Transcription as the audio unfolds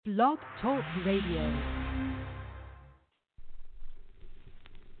Blog Talk Radio.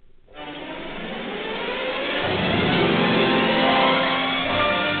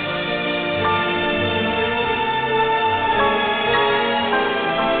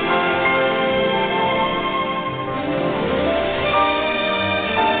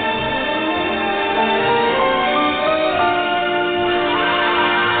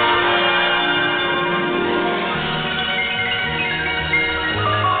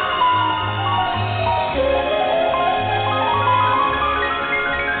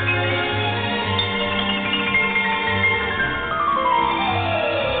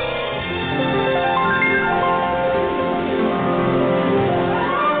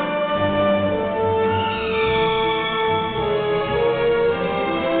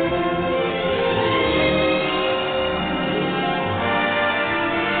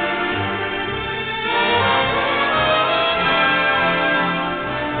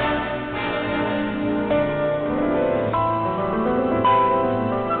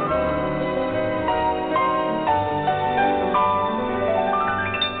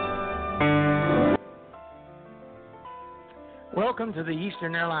 Welcome to the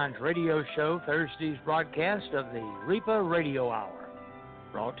Eastern Airlines Radio Show, Thursday's broadcast of the REPA Radio Hour,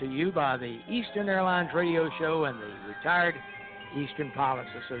 brought to you by the Eastern Airlines Radio Show and the Retired Eastern Pilots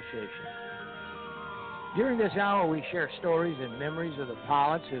Association. During this hour, we share stories and memories of the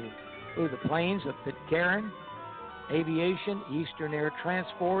pilots who flew the planes of Pitcairn, Aviation, Eastern Air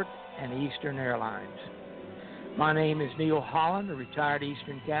Transport, and Eastern Airlines. My name is Neil Holland, a retired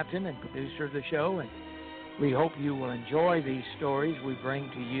Eastern captain and producer of the show, and we hope you will enjoy these stories we bring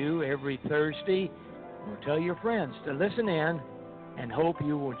to you every Thursday. We'll tell your friends to listen in and hope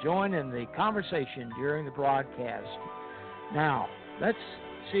you will join in the conversation during the broadcast. Now, let's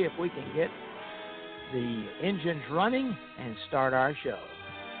see if we can get the engines running and start our show.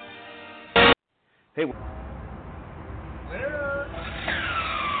 Hey.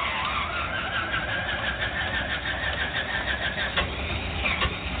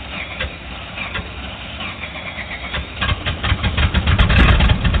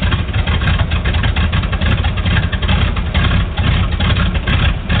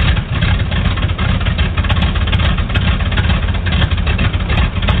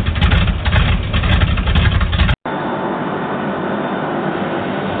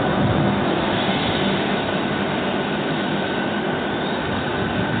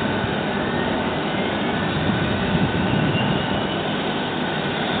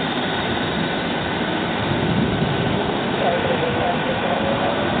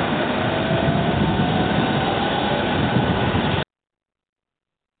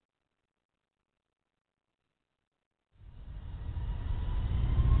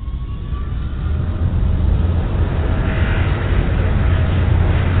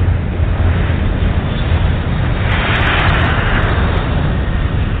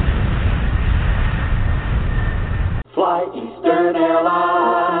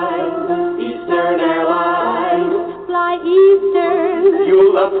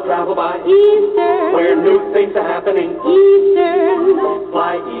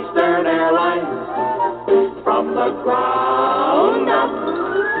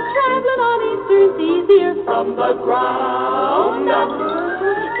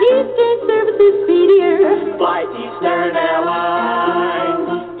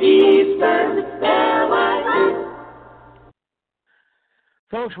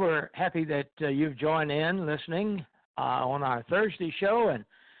 Folks, we're happy that you've joined in listening on our Thursday show. And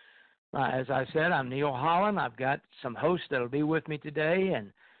as I said, I'm Neil Holland. I've got some hosts that'll be with me today,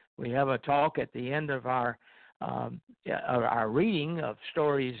 and we have a talk at the end of our reading of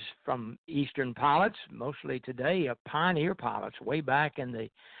stories from Eastern pilots, mostly today pioneer pilots way back in the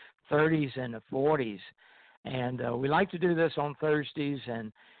 30s and the 40s. And we like to do this on Thursdays,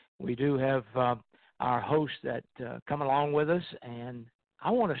 and we do have our hosts that come along with us. And I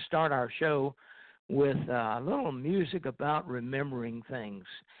want to start our show with a little music about remembering things.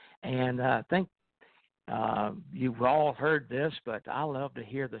 And I think you've all heard this, but I love to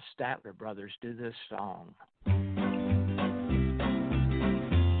hear the Statler brothers do this song.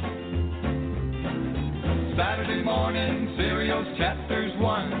 Saturday morning serials, chapters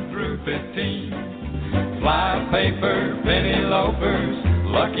 1 through 15. Fly paper, penny loafers,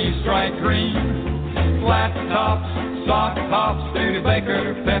 Lucky Strike green. Flat tops, sock tops,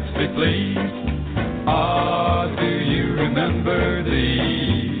 Studebaker, Pepsi please. Ah, do you remember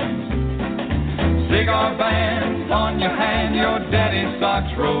these? Cigar bands on your hand, your daddy's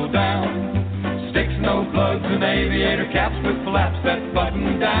socks rolled down. Sticks, no plugs, and aviator caps with flaps that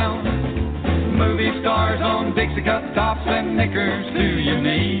button down. movie stars on Dixie cup tops and knickers to your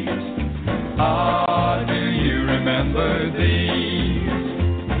knees. Ah, do you remember these?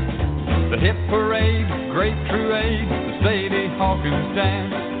 The hip parade, grape truade, the Sadie Hawkins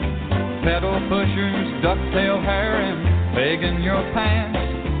dance, pedal pushers, ducktail hair, and begging your pants.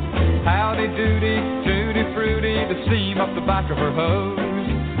 Howdy doody, tutti fruity, the seam up the back of her hose.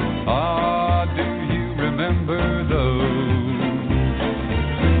 Ah, do you remember those?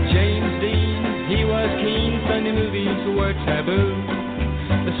 James Dean, he was keen, Sunday movies were taboo.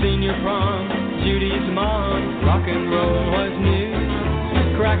 The senior prom, Judy's mom, rock and roll was new.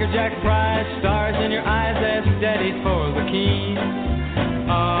 Cracker Jack prize, stars in your eyes, asked Daddy for the keys.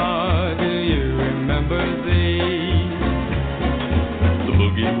 Ah, do you remember these? The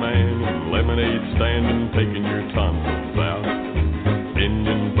boogeyman, lemonade standing, taking your tonsils out.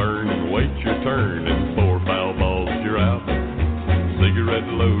 Engine burning, wait your turn, and 4 foul balls you're out. Cigarette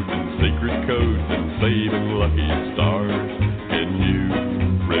loads and secret codes and saving lucky stars. Can you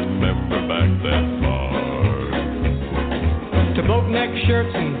remember back that far? To boat neck shirts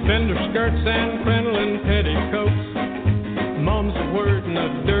and fender skirts and crinoline petticoats. Mom's word and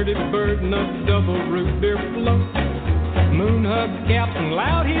a dirty bird and a double root beer float. Moon hub caps and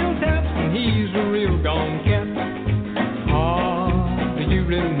loud heel taps, and he's a real gone cat. Ah, do you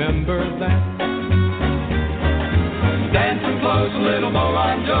remember that? Dancing clothes, little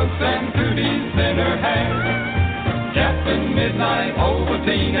Moran jokes, and cooties in her hair. Captain Midnight,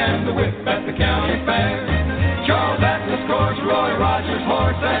 Ovaltine, and the whip at the county fair. Charles Atlas course, Roy Rogers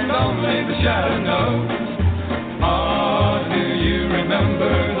horse, and only the shadow knows. Ah, do you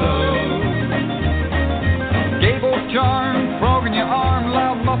remember those? Gable's charm, frog in your arm,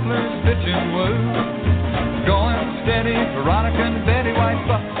 loud mufflers, bitch and woo. Going steady, Veronica and Betty, white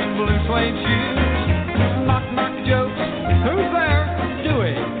bucks and blue suede shoes. Knock, knock jokes, who's there?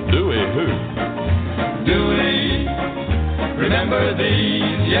 Dewey. Dewey who? Dewey, remember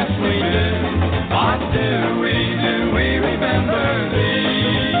these? Yes, we do. What do we remember these?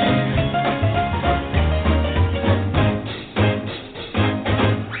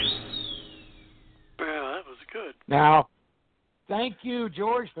 Yeah, that was good. Now, thank you,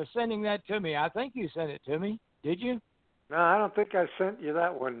 George, for sending that to me. I think you sent it to me. Did you? No, I don't think I sent you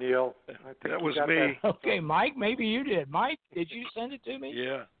that one, Neil. I think That you was got me. that. Okay, Mike, maybe you did. Mike, did you send it to me?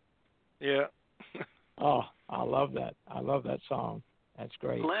 Yeah. Yeah. Oh, I love that. I love that song. That's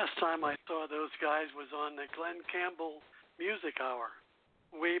great. Last time I saw those guys was on the Glenn Campbell Music Hour,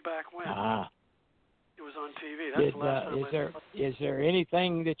 way back when. Ah. It was on TV. That's the last time I saw it. Is there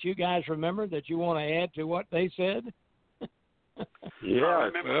anything that you guys remember that you want to add to what they said? Yeah,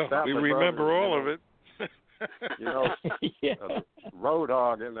 Well, we remember all of it. You know, Yeah.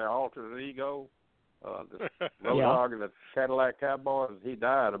 Roadhog in the Alter Ego, the Roadhog and the Cadillac Cowboys, he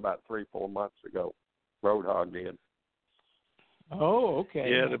died about 3-4 months ago. Roadhog did. Oh,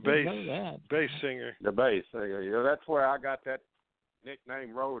 okay. Yeah, I the didn't know that. bass singer. The bass. That's where I got that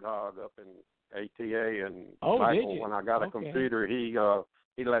nickname Roadhog up in ATA. And Oh, Michael, did you? when I got a Okay. computer, he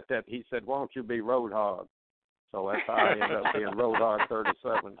let that. He said, "Why don't you be Roadhog?" So that's how I ended up being Roadhog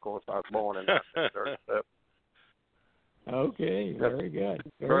 37. Of course, I was born in 1937. Okay, very good.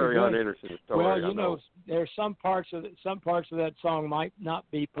 Very good. uninteresting story. Well, I you know, there's some parts of that song might not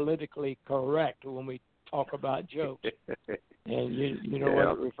be politically correct when we talk about jokes, and you know what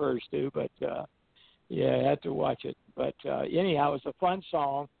it refers to. But yeah, I had to watch it. But anyhow, it was a fun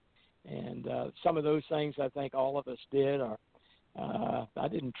song, and some of those things I think all of us did. Or I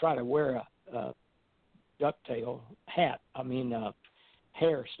didn't try to wear a ducktail hat. I mean,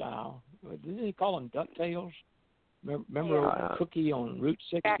 hairstyle. Didn't they call them ducktails? Remember Cookie on Route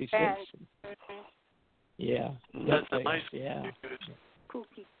 66? Yeah. That's a nice. Yeah.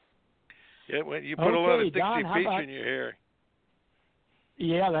 Cookie. Yeah, well, you put a lot of Dixie Don, Peach in your hair.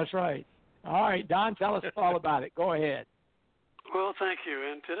 Yeah, that's right. All right, Don, tell us all about it. Go ahead. Well, thank you.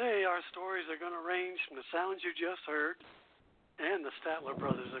 And today our stories are going to range from the sounds you just heard and the Statler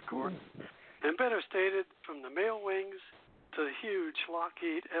brothers, of course, and better stated, from the male wings to the huge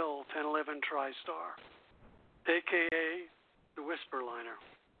Lockheed L-1011 TriStar, a.k.a. the Whisper Liner.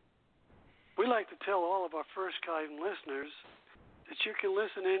 We like to tell all of our first-time listeners that you can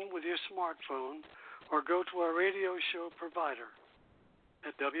listen in with your smartphone or go to our radio show provider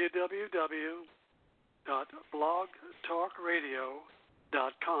at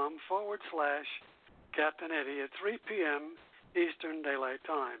www.blogtalkradio.com/Captain Eddie at 3 p.m. Eastern Daylight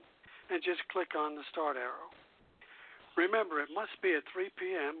Time, and just click on the start arrow. Remember, it must be at 3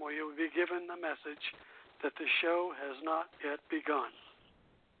 p.m. or you'll be given the message that the show has not yet begun.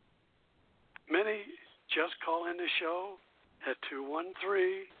 Many just call in the show at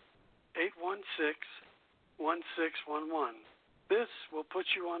 816-1611. This will put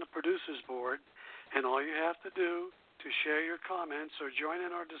you on a producer's board, and all you have to do to share your comments or join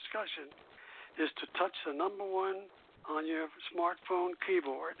in our discussion is to touch the number 1 on your smartphone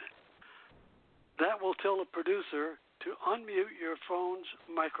keyboard. That will tell the producer to unmute your phone's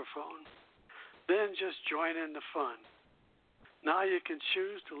microphone. Then just join in the fun. Now you can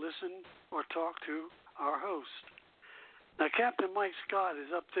choose to listen or talk to our host. Now, Captain Mike Scott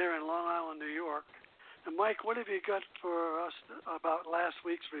is up there in Long Island, New York. And Mike, what have you got for us about last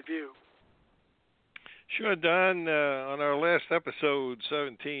week's review? Sure, Don. On our last episode,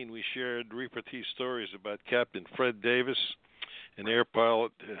 17, we shared repartee stories about Captain Fred Davis, an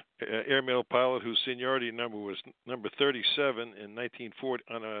airmail pilot whose seniority number was number 37 in 1940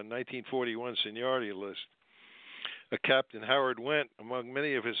 on a 1941 seniority list. Captain Howard Wendt, among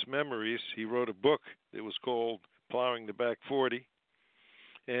many of his memories, he wrote a book that was called Plowing the Back 40.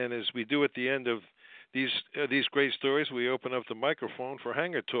 And as we do at the end of these great stories, we open up the microphone for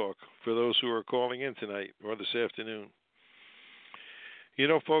hangar talk for those who are calling in tonight or this afternoon. You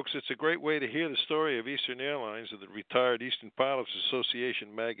know, folks, it's a great way to hear the story of Eastern Airlines and the Retired Eastern Pilots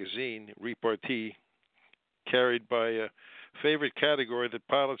Association magazine, Repartee, carried by a favorite category that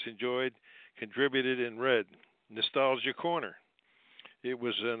pilots enjoyed, contributed, and read, Nostalgia Corner. It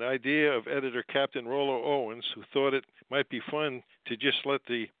was an idea of editor Captain Rollo Owens, who thought it might be fun to just let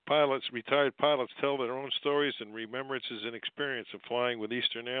the retired pilots, tell their own stories and remembrances and experience of flying with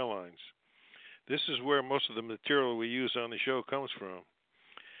Eastern Airlines. This is where most of the material we use on the show comes from.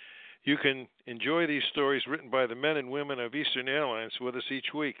 You can enjoy these stories written by the men and women of Eastern Airlines with us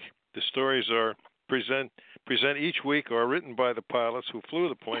each week. The stories are present each week are written by the pilots who flew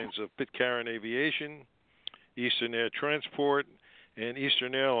the planes of Pitcairn Aviation, Eastern Air Transport, and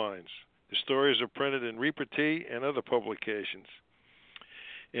Eastern Airlines. The stories are printed in Repartee and other publications.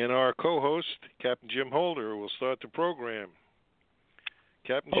 And our co-host, Captain Jim Holder, will start the program.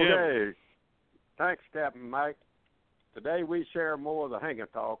 Captain Jim. Okay. Thanks, Captain Mike. Today we share more of the hangar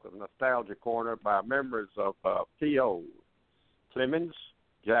talk of Nostalgia Corner by members of P.O. Clemens,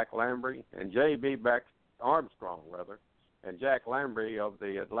 Jack Lambry, and J.B. Armstrong, and Jack Lambry of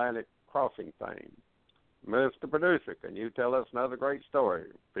the Atlantic Crossing fame. Mr. Producer, can you tell us another great story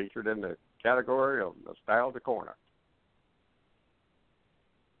featured in the category of Nostalgia Corner?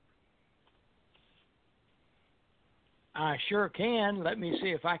 I sure can. Let me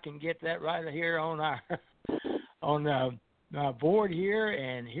see if I can get that right here on our board here,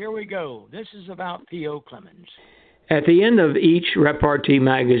 and here we go. This is about P.O. Clemens. At the end of each Repartee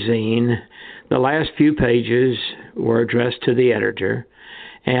magazine, the last few pages were addressed to the editor,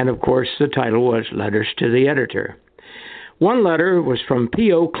 and of course the title was Letters to the Editor. One letter was from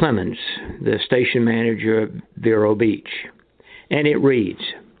P.O. Clemens, the station manager of Vero Beach, and it reads,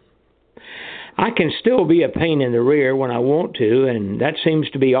 I can still be a pain in the rear when I want to, and that seems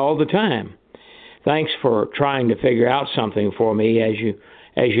to be all the time. Thanks for trying to figure out something for me, as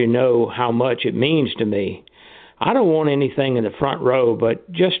you know how much it means to me. I don't want anything in the front row,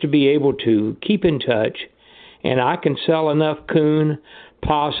 but just to be able to keep in touch, and I can sell enough coon,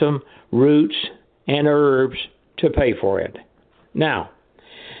 possum, roots, and herbs to pay for it. Now,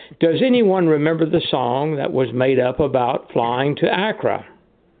 does anyone remember the song that was made up about flying to Accra?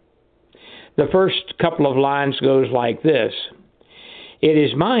 The first couple of lines goes like this. It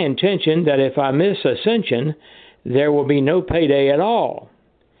is my intention that if I miss Ascension, there will be no payday at all.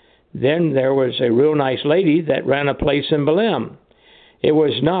 Then there was a real nice lady that ran a place in Belém. It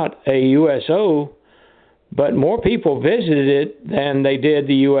was not a USO, but more people visited it than they did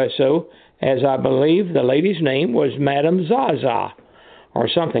the USO, as I believe the lady's name was Madame Zaza, or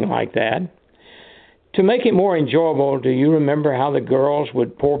something like that. To make it more enjoyable, do you remember how the girls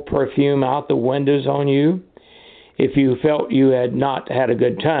would pour perfume out the windows on you if you felt you had not had a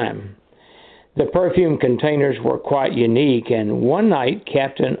good time? The perfume containers were quite unique, and one night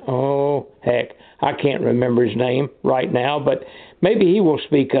Captain, I can't remember his name right now, but maybe he will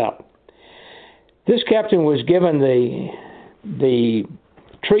speak up. This captain was given the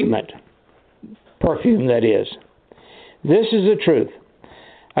treatment, perfume that is. This is the truth.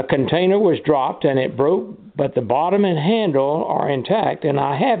 A container was dropped and it broke, but the bottom and handle are intact, and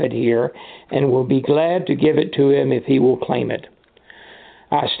I have it here and will be glad to give it to him if he will claim it.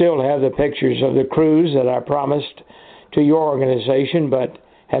 I still have the pictures of the crews that I promised to your organization, but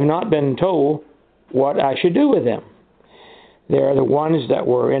have not been told what I should do with them. They are the ones that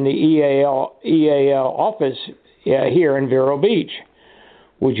were in the EAL office here in Vero Beach.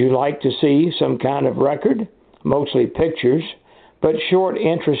 Would you like to see some kind of record? Mostly pictures, but short,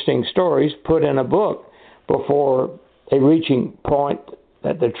 interesting stories put in a book before a reaching point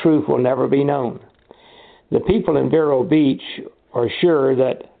that the truth will never be known. The people in Vero Beach are sure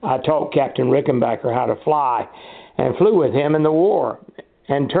that I taught Captain Rickenbacker how to fly and flew with him in the war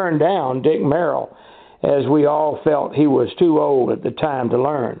and turned down Dick Merrill, as we all felt he was too old at the time to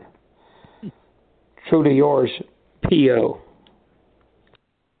learn. Truly yours, P.O.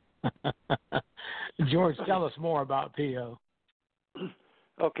 George, tell us more about P.O.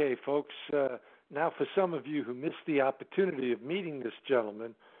 Okay, folks, now for some of you who missed the opportunity of meeting this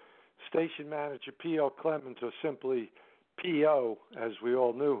gentleman, Station Manager P.O. Clemens, or simply P.O., as we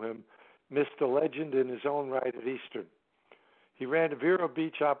all knew him, missed a legend in his own right at Eastern. He ran the Vero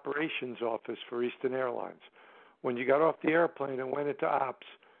Beach operations office for Eastern Airlines. When you got off the airplane and went into ops,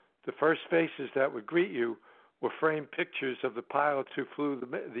 the first faces that would greet you were framed pictures of the pilots who flew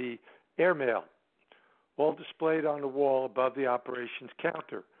the airmail, all displayed on the wall above the operations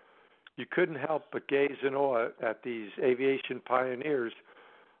counter. You couldn't help but gaze in awe at these aviation pioneers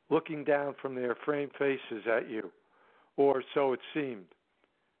looking down from their framed faces at you, or so it seemed.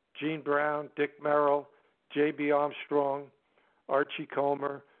 Gene Brown, Dick Merrill, J.B. Armstrong, Archie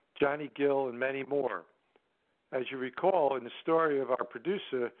Comer, Johnny Gill, and many more. As you recall in the story of our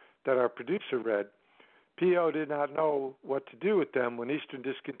producer read, P.O. did not know what to do with them when Eastern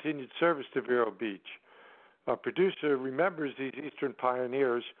discontinued service to Vero Beach. Our producer remembers these Eastern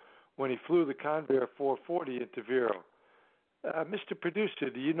pioneers when he flew the Convair 440 into Vero. Mr. Producer,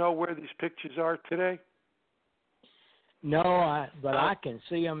 do you know where these pictures are today? No, but I can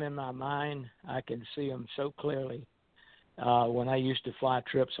see them in my mind. I can see them so clearly. When I used to fly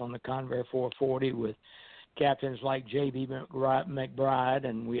trips on the Convair 440 with captains like J.B. McBride,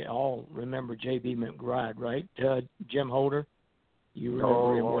 and we all remember J.B. McBride, right? Jim Holder, you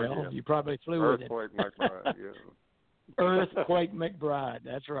remember him well. Yeah. You probably flew with him. Earthquake McBride, yeah. Earthquake McBride,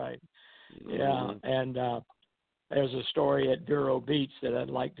 that's right. Yeah, and there's a story at Vero Beach that I'd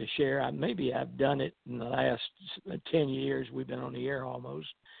like to share. Maybe I've done it in the last 10 years. We've been on the air almost.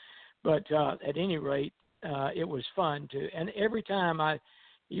 But at any rate, it was fun and every time I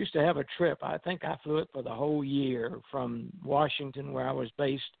used to have a trip, I think I flew it for the whole year from Washington, where I was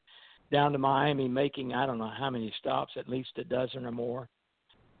based, down to Miami, making I don't know how many stops, at least a dozen or more.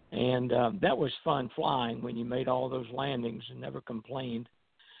 And that was fun flying when you made all those landings and never complained.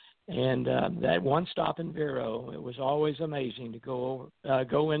 And that one stop in Vero, it was always amazing to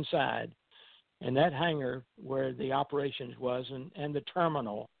go inside. And that hangar where the operations was and the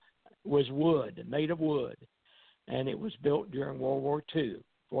terminal was wood, made of wood. And it was built during World War II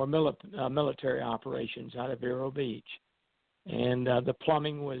for military operations out of Vero Beach. And the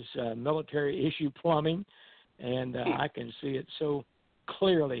plumbing was military-issue plumbing, and I can see it so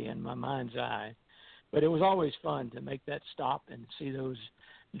clearly in my mind's eye. But it was always fun to make that stop and see those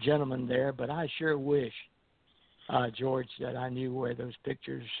gentlemen there. But I sure wish, George, that I knew where those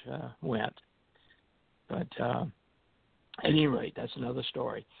pictures went. But at any rate, that's another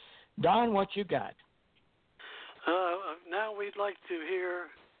story. Don, what you got? Now we'd like to hear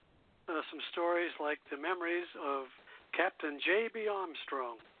some stories like the memories of Captain J.B.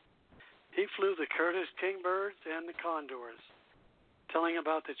 Armstrong. He flew the Curtiss Kingbirds and the Condors, telling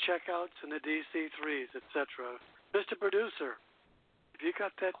about the checkouts and the DC-3s, etc. Mr. Producer, have you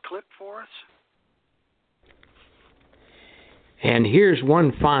got that clip for us? And here's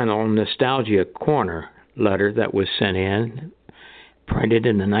one final Nostalgia Corner letter that was sent in, printed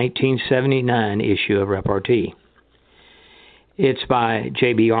in the 1979 issue of Repartee. It's by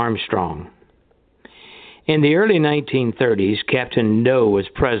J.B. Armstrong. In the early 1930s, Captain Doe was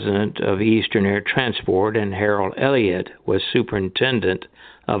president of Eastern Air Transport and Harold Elliott was superintendent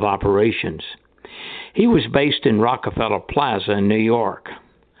of operations. He was based in Rockefeller Plaza in New York.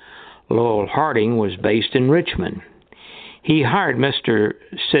 Lowell Harding was based in Richmond. He hired Mr.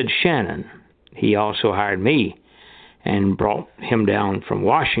 Sid Shannon. He also hired me and brought him down from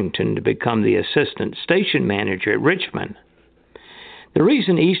Washington to become the assistant station manager at Richmond. The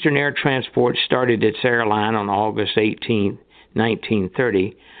reason Eastern Air Transport started its airline on August 18,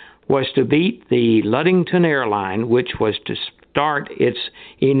 1930, was to beat the Ludington Airline, which was to start its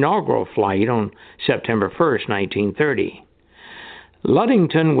inaugural flight on September 1, 1930.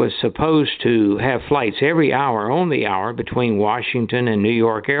 Ludington was supposed to have flights every hour on the hour between Washington and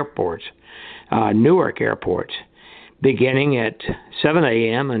Newark airports, beginning at 7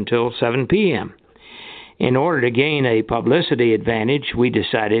 a.m. until 7 p.m. In order to gain a publicity advantage, we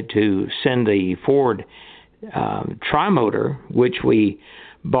decided to send the Ford Trimotor, which we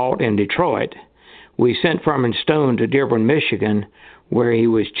bought in Detroit. We sent Furman Stone to Dearborn, Michigan, where he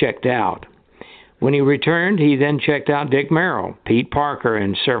was checked out. When he returned, he then checked out Dick Merrill, Pete Parker,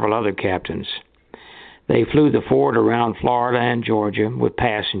 and several other captains. They flew the Ford around Florida and Georgia with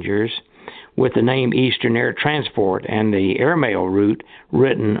passengers with the name Eastern Air Transport and the airmail route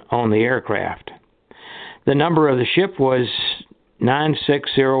written on the aircraft. The number of the ship was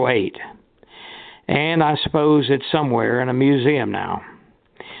 9608, and I suppose it's somewhere in a museum now.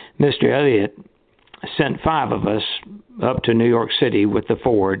 Mr. Elliott sent 5 of us up to New York City with the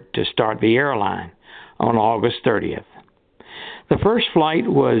Ford to start the airline on August 30th. The first flight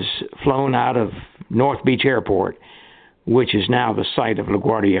was flown out of North Beach Airport, which is now the site of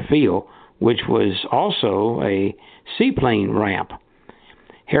LaGuardia Field, which was also a seaplane ramp.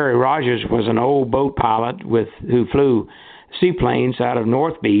 Harry Rogers was an old boat pilot who flew seaplanes out of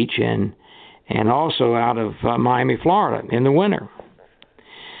North Beach and also out of Miami, Florida in the winter.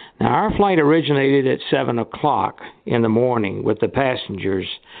 Now, our flight originated at 7 o'clock in the morning with the passengers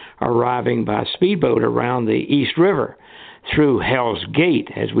arriving by speedboat around the East River through Hell's Gate,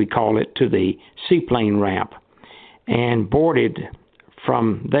 as we call it, to the seaplane ramp, and boarded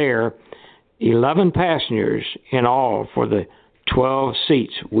from there 11 passengers in all for the 12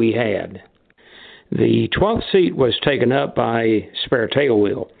 seats we had. The 12th seat was taken up by a spare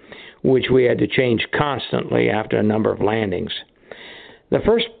tailwheel, which we had to change constantly after a number of landings. The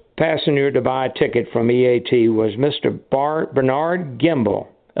first passenger to buy a ticket from EAT was Mr. Bernard Gimble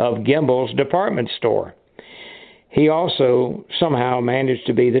of Gimble's Department Store. He also somehow managed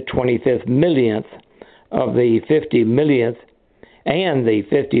to be the 25th millionth of the 50 millionth and the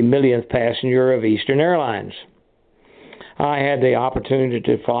 50 millionth passenger of Eastern Airlines. I had the opportunity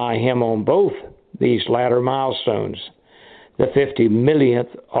to fly him on both these latter milestones. The 50 millionth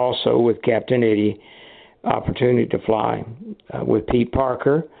also with Captain Eddie, opportunity to fly with Pete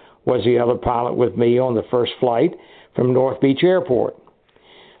Parker, was the other pilot with me on the first flight from North Beach Airport.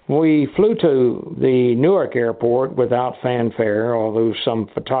 We flew to the Newark Airport without fanfare, although some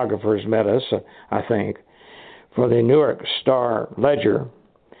photographers met us, I think, for the Newark Star Ledger.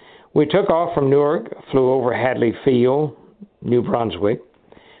 We took off from Newark, flew over Hadley Field, New Brunswick,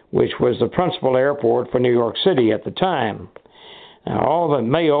 which was the principal airport for New York City at the time. Now, all the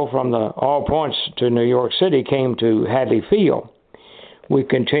mail from all points to New York City came to Hadley Field. We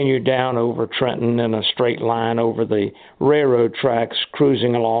continued down over Trenton in a straight line over the railroad tracks,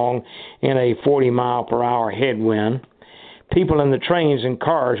 cruising along in a 40-mile-per-hour headwind. People in the trains and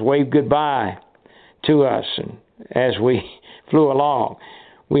cars waved goodbye to us as we flew along.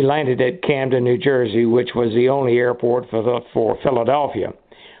 We landed at Camden, New Jersey, which was the only airport for Philadelphia,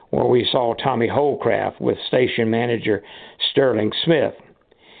 where we saw Tommy Holcraft with station manager Sterling Smith.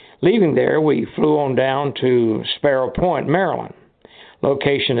 Leaving there, we flew on down to Sparrow Point, Maryland,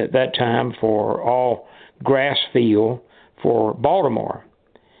 location at that time for all grass field for Baltimore.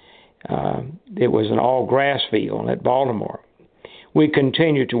 It was an all grass field at Baltimore. We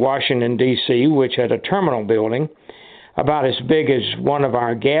continued to Washington, D.C., which had a terminal building about as big as one of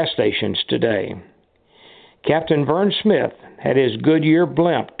our gas stations today. Captain Vern Smith had his Goodyear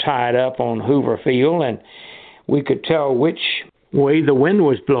blimp tied up on Hoover Field, and we could tell which way the wind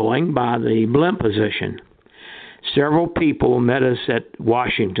was blowing by the blimp position. Several people met us at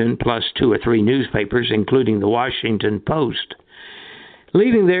Washington, plus 2 or 3 newspapers, including the Washington Post.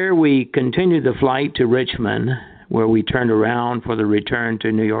 Leaving there, we continued the flight to Richmond, where we turned around for the return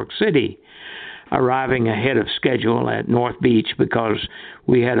to New York City, arriving ahead of schedule at North Beach because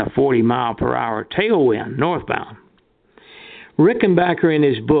we had a 40-mile-per-hour tailwind northbound. Rickenbacker in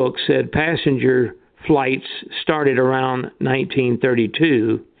his book said passenger flights started around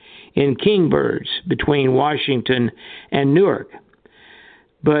 1932 in Kingbirds between Washington and Newark.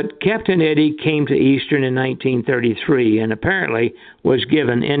 But Captain Eddie came to Eastern in 1933 and apparently was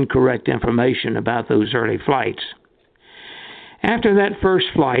given incorrect information about those early flights. After that first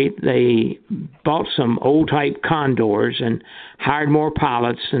flight, they bought some old-type Condors and hired more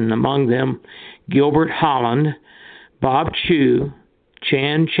pilots, and among them Gilbert Holland, Bob Chew,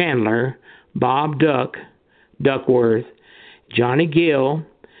 Chan Chandler, Bob Duckworth, Johnny Gill,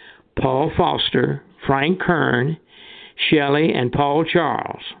 Paul Foster, Frank Kern, Shelley, and Paul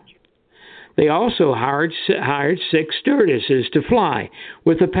Charles. They also hired 6 stewardesses to fly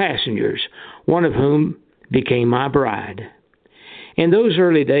with the passengers, one of whom became my bride. In those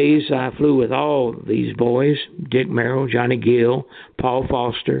early days, I flew with all these boys, Dick Merrill, Johnny Gill, Paul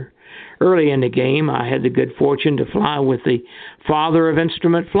Foster. Early in the game, I had the good fortune to fly with the father of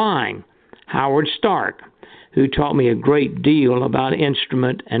instrument flying, Howard Stark, who taught me a great deal about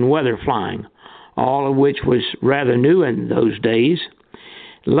instrument and weather flying, all of which was rather new in those days.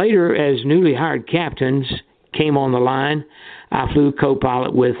 Later, as newly hired captains came on the line, I flew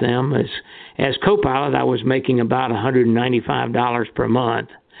co-pilot with them. As co-pilot, I was making about $195 per month,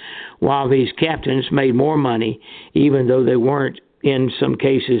 while these captains made more money, even though they weren't, in some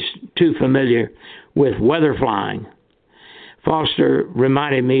cases, too familiar with weather flying. Foster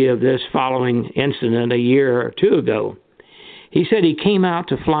reminded me of this following incident a year or two ago. He said he came out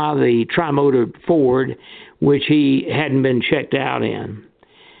to fly the tri-motor Ford, which he hadn't been checked out in.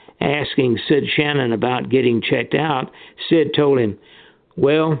 Asking Sid Shannon about getting checked out, Sid told him,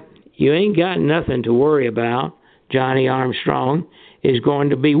 "Well, you ain't got nothing to worry about. Johnny Armstrong is going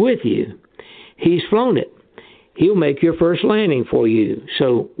to be with you. He's flown it. He'll make your first landing for you."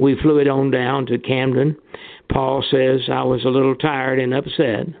 So we flew it on down to Camden. Paul says I was a little tired and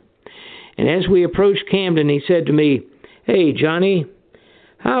upset. And as we approached Camden, he said to me, "Hey, Johnny,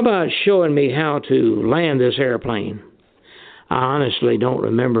 how about showing me how to land this airplane?" I honestly don't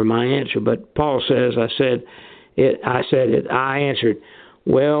remember my answer, but Paul says I answered,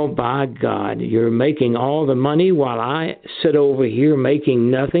 "Well, by God, you're making all the money while I sit over here making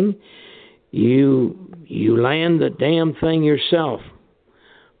nothing. You land the damn thing yourself."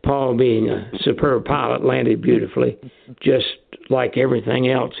 Paul, being a superb pilot, landed beautifully, just like everything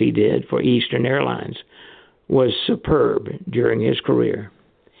else he did for Eastern Airlines was superb during his career.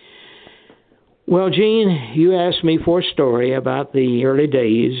 Well, Gene, you asked me for a story about the early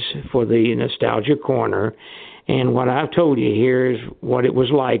days for the Nostalgia Corner, and what I've told you here is what it was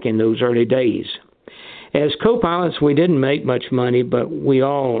like in those early days. As co-pilots, we didn't make much money, but we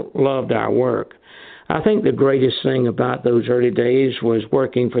all loved our work. I think the greatest thing about those early days was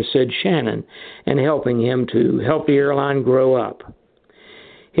working for Sid Shannon and helping him to help the airline grow up.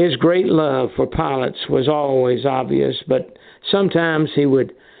 His great love for pilots was always obvious, but sometimes he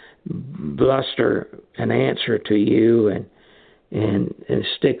would bluster an answer to you and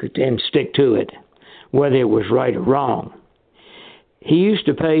stick to it, whether it was right or wrong. He used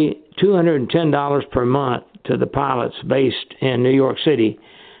to pay $210 per month to the pilots based in New York City,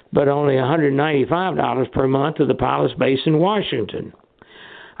 but only $195 per month to the pilots based in Washington.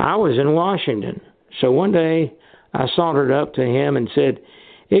 I was in Washington, so one day I sauntered up to him and said,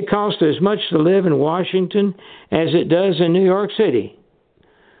 "It costs as much to live in Washington as it does in New York City."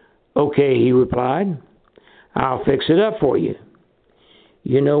 "Okay," he replied, "I'll fix it up for you."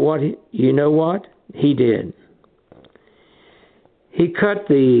 You know what he did? He cut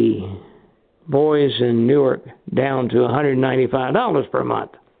the boys in Newark down to $195 per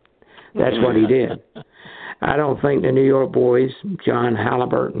month. That's what he did. I don't think the New York boys, John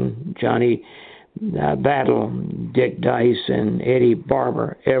Halliburton, Johnny Battle, Dick Dice, and Eddie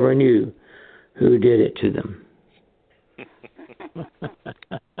Barber, ever knew who did it to them.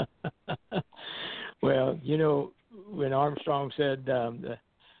 Well, when Armstrong said,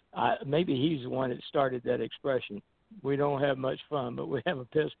 maybe he's the one that started that expression, "We don't have much fun, but we have a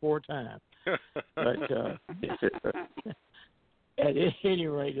piss poor time." But at any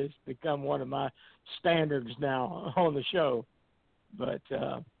rate, it's become one of my standards now on the show. But,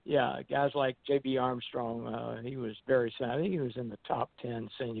 guys like J.B. Armstrong, he was very sound. I think he was in the top 10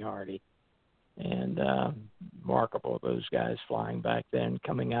 seniority. And remarkable, those guys flying back then,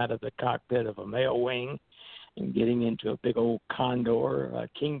 coming out of the cockpit of a mail wing and getting into a big old Condor,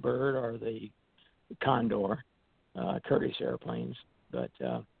 Kingbird, or the Condor, Curtiss airplanes. But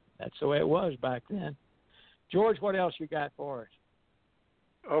that's the way it was back then. George, what else you got for us?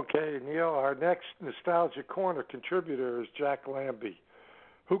 Okay, Neil, our next Nostalgia Corner contributor is Jack Lambie.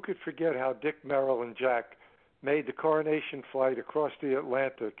 Who could forget how Dick Merrill and Jack made the coronation flight across the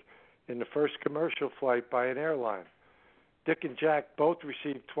Atlantic in the first commercial flight by an airline? Dick and Jack both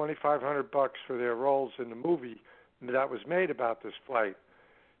received $2,500 for their roles in the movie that was made about this flight.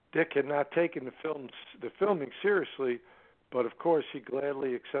 Dick had not taken the filming seriously, but of course he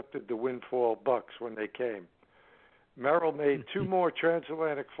gladly accepted the windfall bucks when they came. Merrill made two more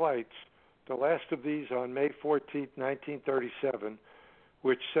transatlantic flights, the last of these on May 14, 1937,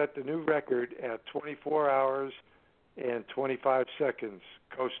 which set the new record at 24 hours and 25 seconds,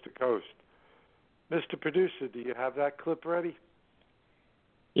 coast to coast. Mr. Producer, do you have that clip ready?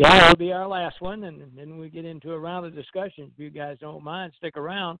 Yeah, it'll be our last one, and then we get into a round of discussion. If you guys don't mind, stick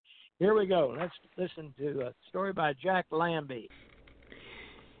around. Here we go. Let's listen to a story by Jack Lambie.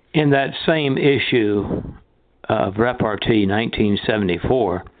 In that same issue of Repartee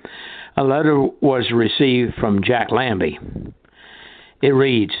 1974, a letter was received from Jack Lambie. It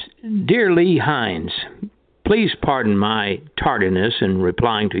reads, "Dear Lee Hines, please pardon my tardiness in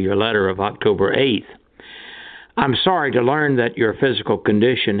replying to your letter of October 8th. I'm sorry to learn that your physical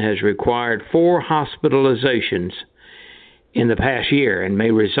condition has required 4 hospitalizations in the past year and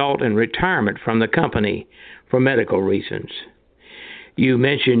may result in retirement from the company for medical reasons. You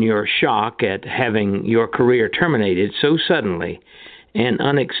mention your shock at having your career terminated so suddenly and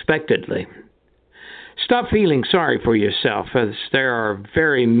unexpectedly. Stop feeling sorry for yourself, as there are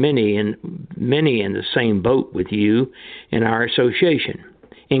very many in the same boat with you in our association,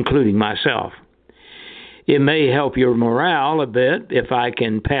 including myself. It may help your morale a bit if I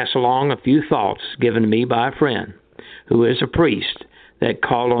can pass along a few thoughts given to me by a friend who is a priest that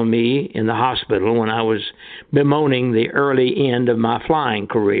called on me in the hospital when I was bemoaning the early end of my flying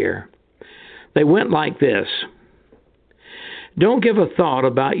career. They went like this: don't give a thought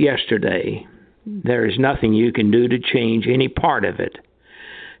about yesterday. There is nothing you can do to change any part of it.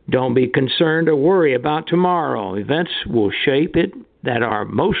 Don't be concerned or worry about tomorrow. Events will shape it that are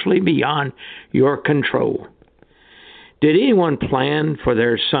mostly beyond your control. Did anyone plan for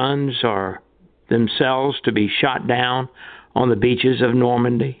their sons or themselves to be shot down on the beaches of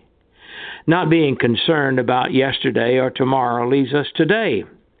Normandy? Not being concerned about yesterday or tomorrow leaves us today.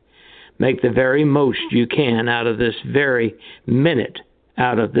 Make the very most you can out of this very minute,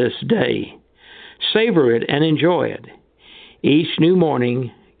 out of this day. Savor it and enjoy it. Each new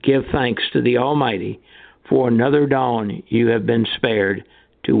morning, give thanks to the Almighty for another dawn you have been spared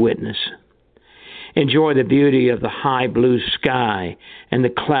to witness. Enjoy the beauty of the high blue sky and the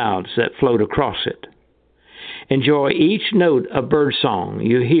clouds that float across it. Enjoy each note of birdsong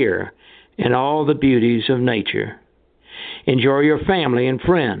you hear and all the beauties of nature. Enjoy your family and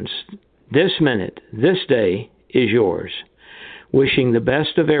friends. This minute, this day is yours. Wishing the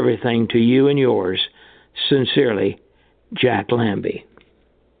best of everything to you and yours. Sincerely, Jack Lambie.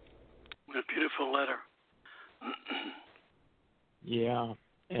 What a beautiful letter. Yeah,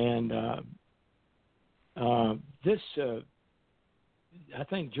 and this, I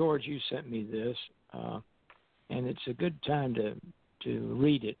think, George, you sent me this, and it's a good time to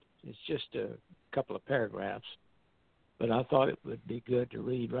read it. It's just a couple of paragraphs, but I thought it would be good to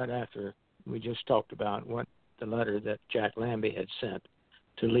read right after we just talked about what the letter that Jack Lambie had sent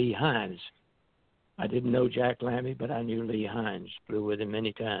to Lee Hines. I didn't know Jack Lambie, but I knew Lee Hines, flew with him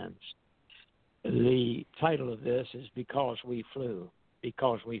many times. The title of this is Because We Flew.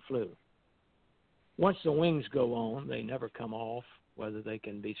 Because We Flew. Once the wings go on, they never come off, whether they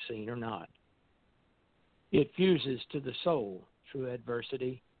can be seen or not. It fuses to the soul through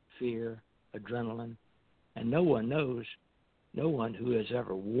adversity, fear, adrenaline, and no one who has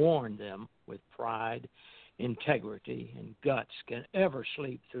ever worn them with pride, integrity, and guts can ever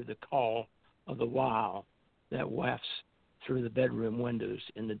sleep through the call of the wild that wafts through the bedroom windows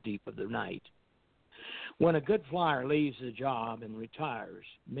in the deep of the night. When a good flyer leaves the job and retires,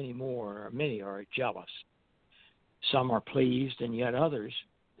 many are jealous. Some are pleased, and yet others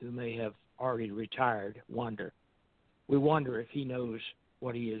who may have already retired wonder. We wonder if he knows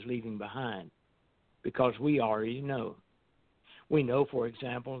what he is leaving behind, because we already know. We know, for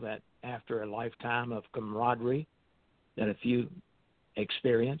example, that after a lifetime of camaraderie that a few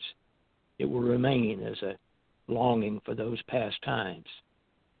experience, it will remain as a longing for those past times.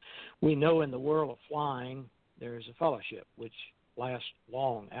 We know in the world of flying, there is a fellowship which lasts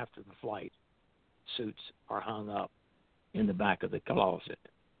long after the flight. Suits are hung up in the back of the closet.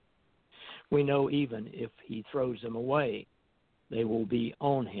 We know even if he throws them away, they will be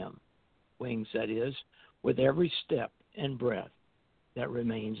on him, wings that is, with every step and breath that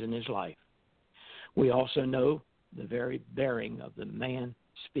remains in his life. We also know the very bearing of the man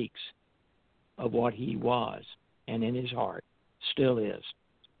speaks of what he was, and in his heart still is.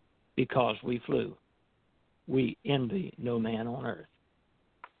 Because we flew, we envy no man on earth.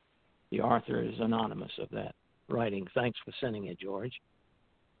 The author is anonymous of that writing. Thanks for sending it, George.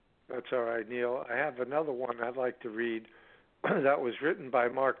 That's all right, Neil. I have another one I'd like to read that was written by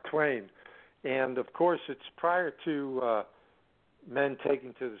Mark Twain. And, of course, it's prior to men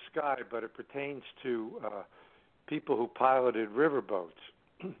taking to the sky, but it pertains to people who piloted riverboats.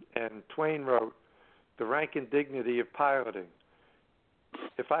 And Twain wrote, "The rank and dignity of piloting.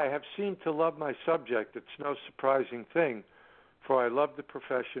 If I have seemed to love my subject, it's no surprising thing, for I love the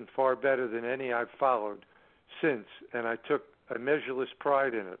profession far better than any I've followed since, and I took a measureless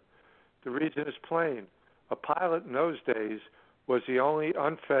pride in it. The reason is plain. A pilot in those days was the only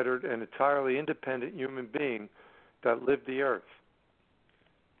unfettered and entirely independent human being that lived the earth.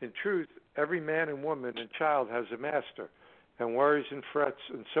 In truth, every man and woman and child has a master, and worries and frets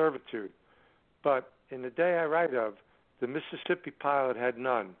and servitude. But in the day I write of, the Mississippi pilot had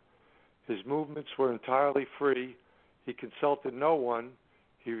none. His movements were entirely free. He consulted no one.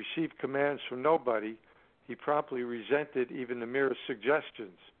 He received commands from nobody. He promptly resented even the merest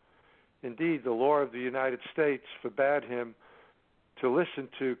suggestions. Indeed, the law of the United States forbade him to listen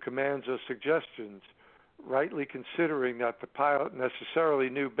to commands or suggestions, rightly considering that the pilot necessarily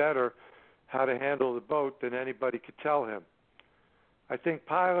knew better how to handle the boat than anybody could tell him. I think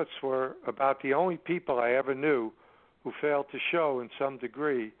pilots were about the only people I ever knew who failed to show, in some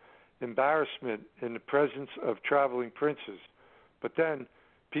degree, embarrassment in the presence of traveling princes. But then,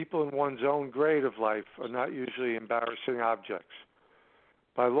 people in one's own grade of life are not usually embarrassing objects.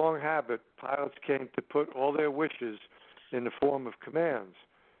 By long habit, pilots came to put all their wishes in the form of commands.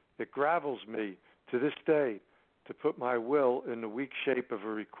 It gravels me, to this day, to put my will in the weak shape of a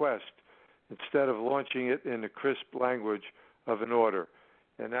request instead of launching it in the crisp language of an order.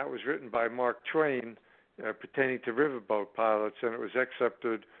 And that was written by Mark Twain, pertaining to riverboat pilots, and it was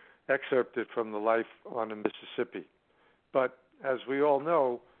excerpted from the Life on the Mississippi. But as we all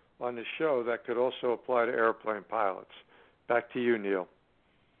know on the show, that could also apply to airplane pilots. Back to you, Neil.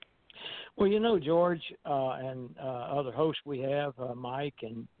 Well, you know, George, and other hosts we have, Mike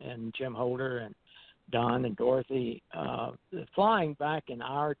and Jim Holder and Don and Dorothy, flying back in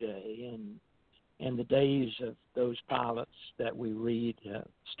our day, in the days of those pilots that we read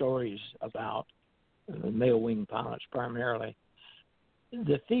stories about, the male wing pilots primarily,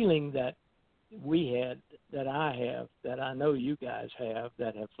 the feeling that we had, that I have, that I know you guys have,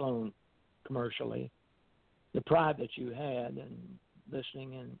 that have flown commercially, the pride that you had and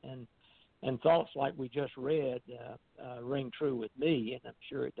listening and thoughts like we just read ring true with me, and I'm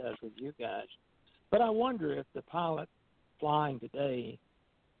sure it does with you guys. But I wonder if the pilot flying today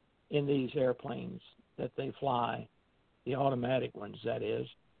in these airplanes that they fly, the automatic ones that is,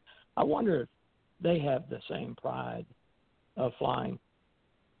 I wonder if they have the same pride of flying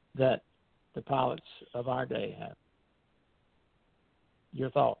that the pilots of our day have.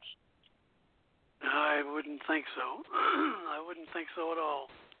 Your thoughts? I wouldn't think so. I wouldn't think so at all.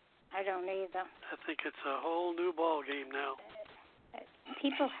 I don't either. I think it's a whole new ball game now.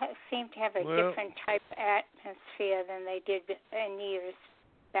 People seem to have a different type of atmosphere than they did in years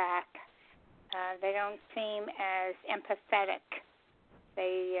back. They don't seem as empathetic.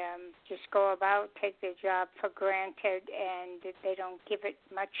 They just go about, take their job for granted, and they don't give it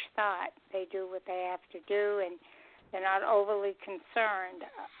much thought. They do what they have to do, and they're not overly concerned,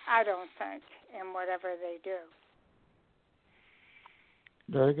 I don't think, in whatever they do.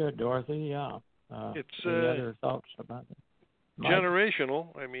 Very good, Dorothy. Yeah. It's any other thoughts about it? Mike?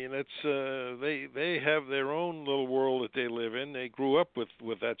 Generational. I mean, it's they have their own little world that they live in. They grew up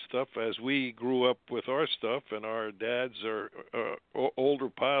with that stuff as we grew up with our stuff, and our dads or older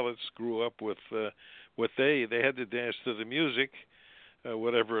pilots grew up with what they had to dance to the music,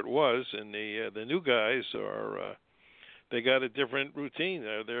 whatever it was. And the new guys are they got a different routine.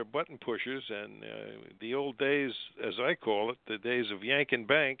 They're button pushers, and the old days, as I call it, the days of yank and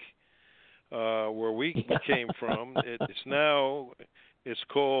bank. Where we came from, it's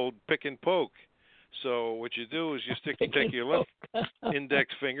called pick and poke. So what you do is you take your left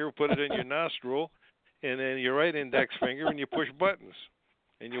index finger, put it in your nostril, and then your right index finger, and you push buttons.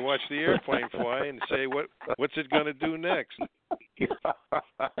 And you watch the airplane fly and say, what's it going to do next?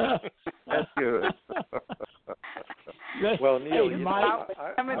 That's good. Well, Neil, hey, you Mike, know,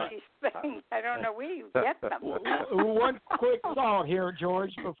 some of these things, I don't know where you get them. One quick thought here,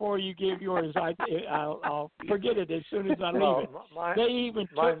 George, before you give yours. I'll forget it as soon as I leave it.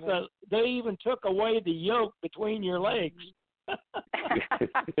 They even took away the yoke between your legs.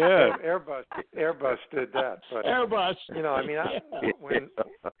 Yeah, Airbus did that. But, Airbus. You know, I mean,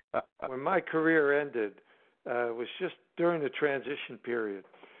 when my career ended, it was just during the transition period.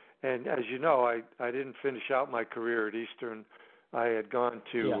 And as you know, I didn't finish out my career at Eastern. I had gone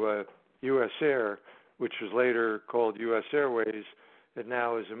to U.S. Air, which was later called U.S. Airways, and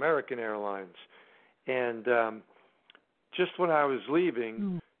now is American Airlines. And just when I was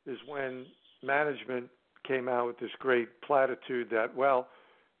leaving is when management came out with this great platitude that, well,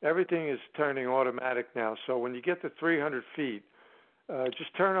 everything is turning automatic now. So when you get to 300 feet,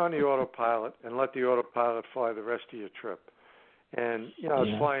 just turn on the autopilot and let the autopilot fly the rest of your trip. And, you know, I was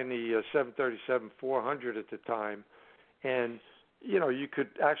flying the 737-400 at the time, and, you know, you could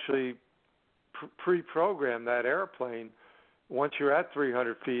actually pre-program that airplane. Once you're at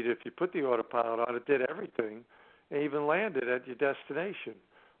 300 feet, if you put the autopilot on, it did everything, and even landed at your destination,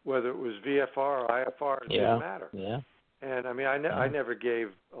 whether it was VFR or IFR, it didn't matter. Yeah. And, I mean, I never gave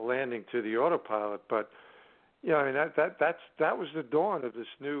a landing to the autopilot, but, you know, I mean, that was the dawn of this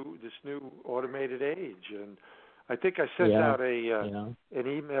new automated age. And I think I sent out an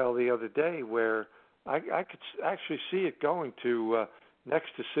email the other day where I could actually see it going to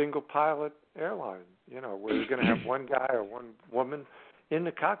next to single pilot airline, you know, where you're going to have one guy or one woman in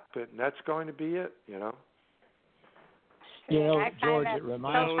the cockpit, and that's going to be it, you know. You know, George, it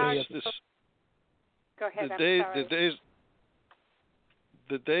reminds me of this. Go ahead,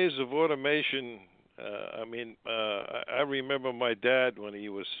 the days of automation I remember my dad when he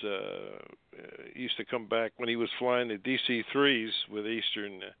was used to come back when he was flying the DC-3s with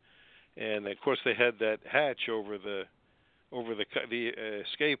Eastern, and of course they had that hatch over the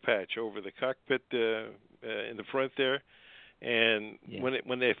escape hatch over the cockpit in the front there, and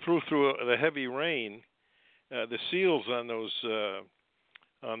when they flew through the heavy rain, the seals on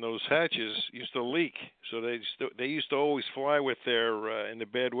those hatches used to leak, so they used to always fly with their in the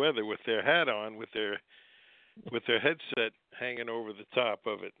bad weather with their hat on, with their headset hanging over the top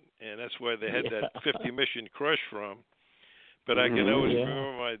of it, and that's why they had that 50 mission crush from. But I can always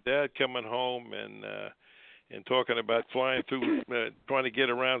remember my dad coming home and talking about flying through, trying to get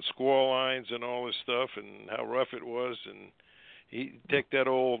around squall lines and all this stuff, and how rough it was. And he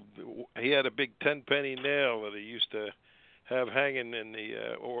had a big 10-penny nail that he used to have hanging in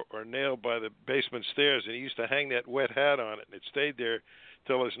the or nailed by the basement stairs, and he used to hang that wet hat on it, and it stayed there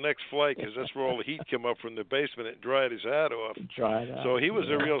till his next flight, because that's where all the heat came up from the basement. It dried his hat off. So he was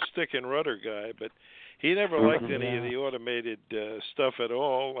a real stick and rudder guy, but he never liked any of the automated stuff at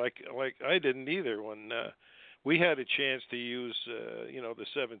all, like I didn't either. When we had a chance to use, the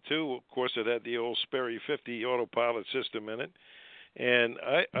 7.2, of course, it had the old Sperry 50 autopilot system in it, and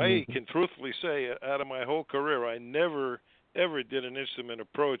I can truthfully say, out of my whole career, I never ever did an instrument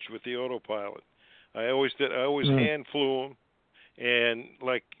approach with the autopilot. I always hand flew them, and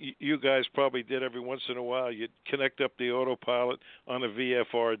like you guys probably did every once in a while, you'd connect up the autopilot on a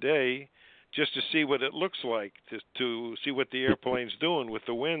VFR day just to see what it looks like, to see what the airplane's doing with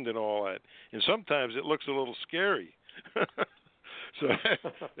the wind and all that. And sometimes it looks a little scary. So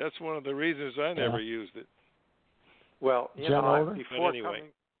that's one of the reasons I never used it. Well,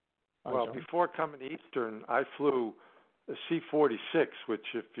 before coming to Eastern, I flew a C-46, which,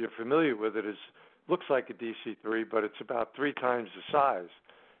 if you're familiar with it, looks like a DC-3, but it's about 3 times the size.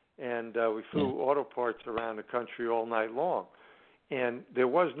 And we flew auto parts around the country all night long. And there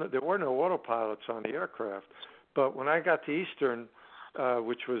were no autopilots on the aircraft. But when I got to Eastern,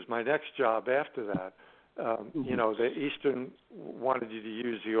 which was my next job after that, the Eastern wanted you to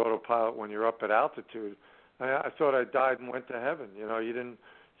use the autopilot when you're up at altitude. I thought I died and went to heaven. You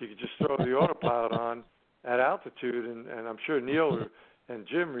could just throw the autopilot on at altitude, and I'm sure Neil and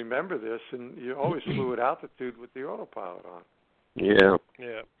Jim remember this, and you always flew at altitude with the autopilot on. Yeah.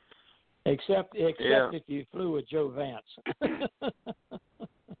 Yeah. Except if you flew with Joe Vance.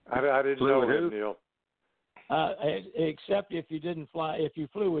 I didn't know him, Neil. Except if you didn't fly, if you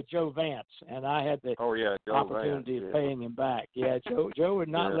flew with Joe Vance, and I had the opportunity of paying him back. Yeah, Joe would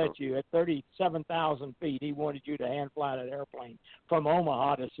not let you at 37,000 feet. He wanted you to hand fly that airplane from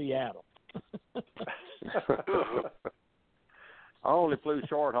Omaha to Seattle. I only flew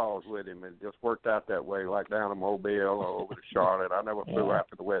short hauls with him, and it just worked out that way, like down to Mobile or over to Charlotte. I never flew out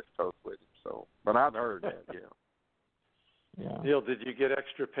to the West Coast with him, so. But I've heard that, Yeah. Neil, did you get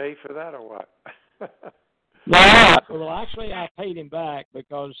extra pay for that or what? No, well, actually, I paid him back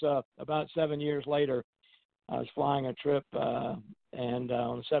because about 7 years later, I was flying a trip, and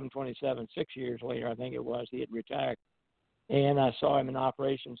on the 727, 6 years later, I think it was, he had retired. And I saw him in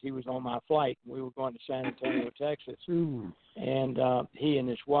operations. He was on my flight. We were going to San Antonio, Texas. And he and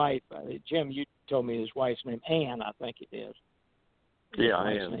his wife, Jim, you told me his wife's name, Ann, I think it is. Yeah,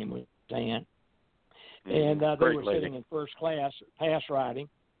 Ann. His name was Ann. And they were sitting in first class, pass riding,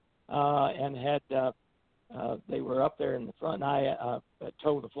 and had they were up there in the front. And I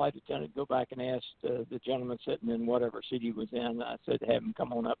told the flight attendant to go back and ask the gentleman sitting in whatever seat he was in. I said, have him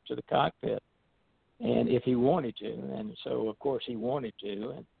come on up to the cockpit. And if he wanted to, and so of course he wanted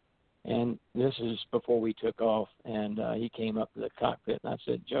to, and this is before we took off, and he came up to the cockpit, and I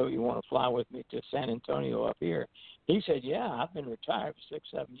said, Joe, you want to fly with me to San Antonio up here? He said, yeah, I've been retired for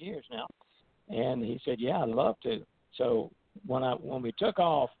 6-7 years now, and he said, yeah, I'd love to. So when we took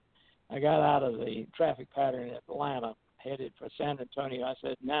off, I got out of the traffic pattern in Atlanta, headed for San Antonio. I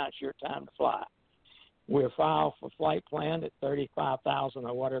said, now it's your time to fly. We're filed for flight plan at 35,000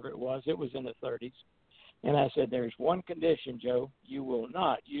 or whatever it was. It was in the 30s. And I said, there's one condition, Joe. You will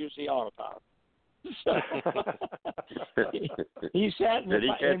not use the autopilot. So he sat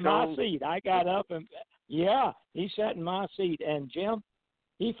in my seat. I got up and, he sat in my seat. And Jim,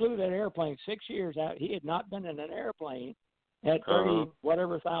 he flew that airplane 6 years out. He had not been in an airplane at 30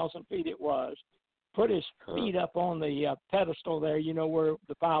 whatever thousand feet it was. Put his feet up on the pedestal there, where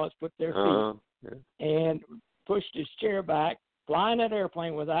the pilots put their feet. And pushed his chair back, flying that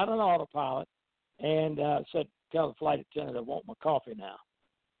airplane without an autopilot, and said, tell the flight attendant I want my coffee now.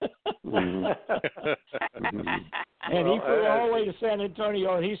 And he flew all the way to San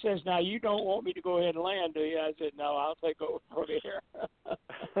Antonio, and he says, now you don't want me to go ahead and land, do you? I said, no, I'll take over here.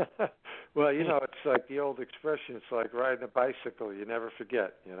 Well, it's like the old expression. It's like riding a bicycle. You never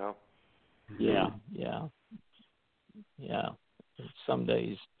forget, Yeah. Some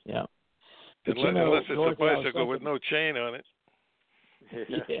days, yeah. But unless it's Dorothy, a bicycle with no chain on it.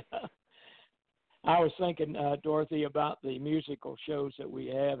 Yeah. I was thinking, Dorothy, about the musical shows that we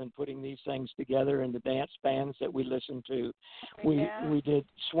have and putting these things together and the dance bands that we listen to. We did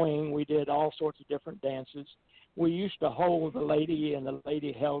swing. We did all sorts of different dances. We used to hold the lady, and the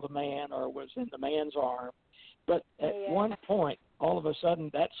lady held a man or was in the man's arm. But at one point, all of a sudden,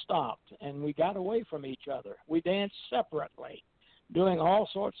 that stopped, and we got away from each other. We danced separately, doing all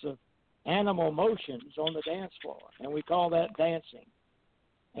sorts of animal motions on the dance floor, and we call that dancing.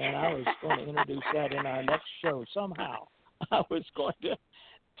 And I was going to introduce that in our next show somehow. I was going to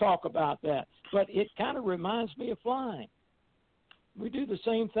talk about that. But it kind of reminds me of flying. We do the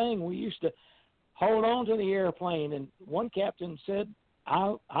same thing. We used to hold on to the airplane, and one captain said,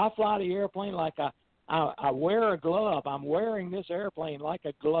 I fly the airplane like I wear a glove. I'm wearing this airplane like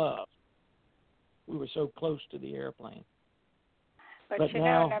a glove. We were so close to the airplane. But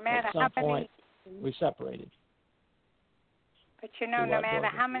now, no matter at some point, we separated. But no matter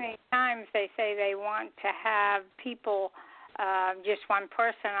how many times they say they want to have people, just one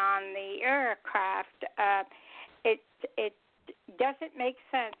person on the aircraft, it doesn't make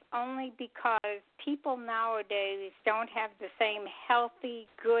sense only because people nowadays don't have the same healthy,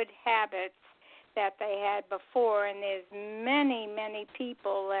 good habits that they had before, and there's many, many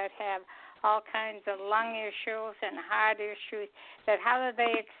people that have all kinds of lung issues and heart issues, that how do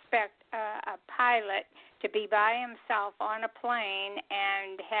they expect a pilot to be by himself on a plane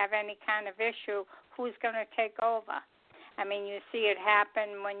and have any kind of issue? Who's going to take over? I mean, you see it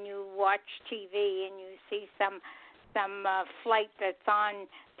happen when you watch TV and you see some flight that's on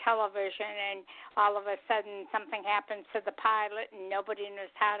television, and all of a sudden something happens to the pilot and nobody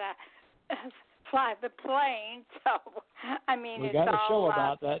knows how to fly the plane. So, I mean, we it's got a show all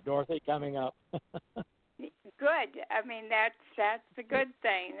about that, Dorothy, coming up. Good. I mean, that's a good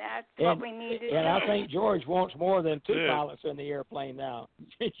thing. That's what we need to do. And I think George wants more than two pilots in the airplane now.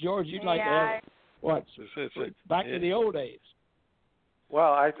 George, you'd like to have what? Back to the old days.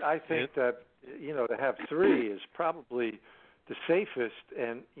 Well, I think that to have three is probably the safest,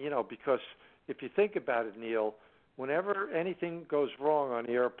 and because if you think about it, Neil, whenever anything goes wrong on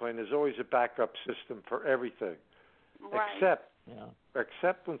the airplane, there's always a backup system for everything. Right.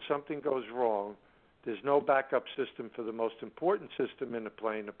 Except when something goes wrong, there's no backup system for the most important system in the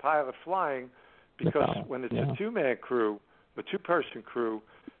plane, the pilot flying, because when it's a two-man crew, a two-person crew,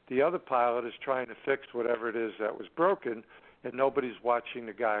 the other pilot is trying to fix whatever it is that was broken, and nobody's watching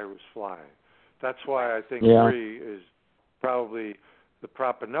the guy who's flying. That's why I think three is probably the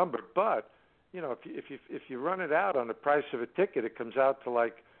proper number. But if you run it out on the price of a ticket, it comes out to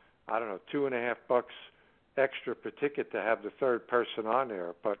like, I don't know, $2.50 extra per ticket to have the third person on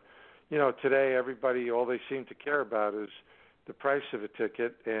there. But today everybody, all they seem to care about is the price of a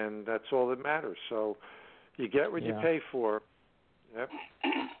ticket, and that's all that matters. So you get what you pay for. Yep.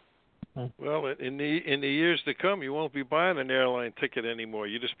 Well, in the years to come, you won't be buying an airline ticket anymore.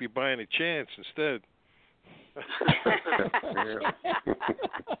 You'll just be buying a chance instead.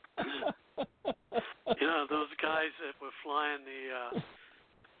 Those guys that were flying the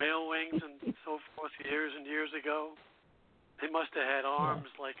mail wings and so forth years and years ago, they must have had arms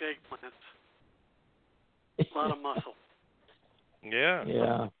like eggplants. A lot of muscle. Yeah.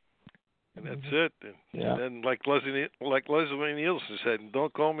 Yeah. And that's it. And then, like Leslie Nielsen said,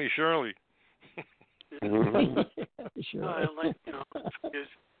 "Don't call me Shirley." Sure. I like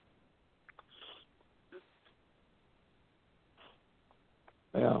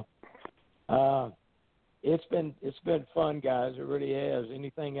It's been fun, guys. It really has.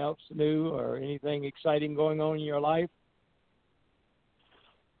 Anything else new or anything exciting going on in your life?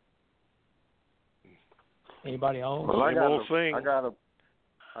 Anybody home? Well, I got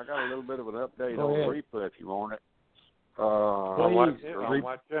a little bit of an update on REPA if you want it.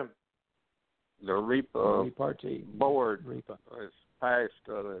 The REPA board has passed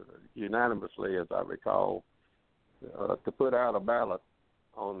unanimously, as I recall, to put out a ballot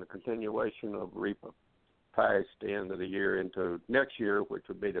on the continuation of REPA past the end of the year into next year, which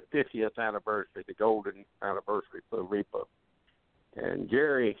would be the 50th anniversary, the golden anniversary for REPA. And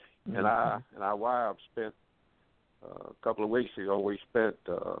Jerry and I and our wives spent a couple of weeks ago, we spent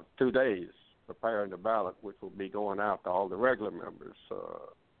 2 days preparing the ballot, which will be going out to all the regular members.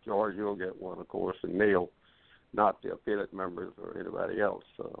 George, you'll get one, of course, and Neil, not the affiliate members or anybody else.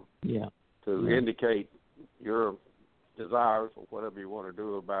 To indicate your desires or whatever you want to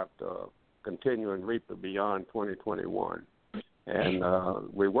do about continuing REPA beyond 2021. And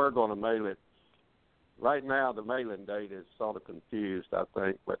we were going to mail it. Right now, the mailing date is sort of confused, I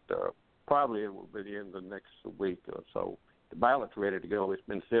think, but probably it will be the end of the next week or so. The ballot's ready to go. It's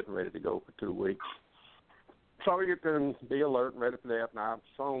been sitting ready to go for 2 weeks. So you can be alert and ready for that. And I've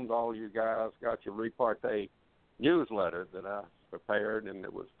shown all you guys, got your repartee newsletter that I prepared, and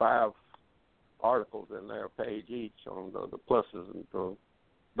there was 5 articles in there, a page each, on the pluses and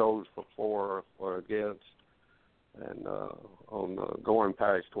those for or against, and on going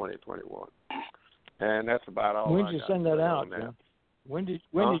past 2021. And that's about all. When did you send that out? When did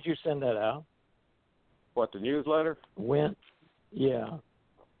you send that out? What, the newsletter? When? Yeah.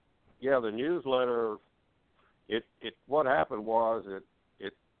 Yeah, the newsletter. It what happened was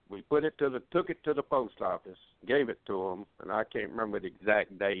we took it to the post office, gave it to them, and I can't remember the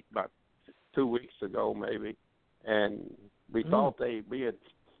exact date, about 2 weeks ago maybe, and we thought me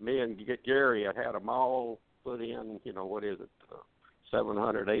and Gary had them all put in,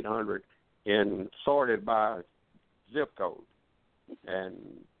 700, 800, and sorted by zip code. And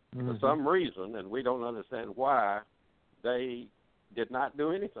for some reason, and we don't understand why, they did not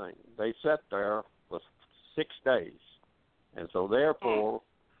do anything. They sat there for 6 days. And so therefore,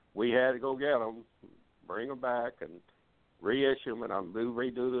 we had to go get them, bring them back, and reissue them, and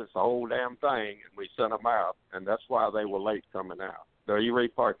redo this whole damn thing, and we sent them out, and that's why they were late coming out. So you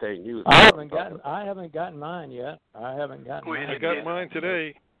repartee news. I haven't gotten mine yet. I got mine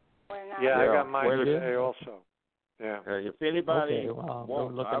today. Yeah, I got mine today also. Yeah. If anybody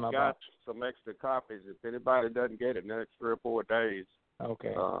wants, I've got some extra copies. If anybody doesn't get it in the next 3 or 4 days,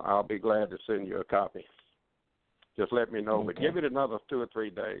 I'll be glad to send you a copy. Just let me know, but give it another 2 or 3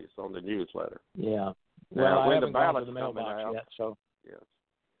 days on the newsletter. Yeah. Well, I when haven't the ballot's gone to the mailbox yet, so. Yes.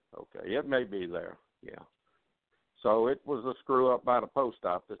 Okay, it may be there. Yeah. So it was a screw up by the post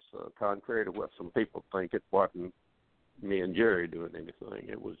office, contrary to what some people think. It wasn't me and Jerry doing anything.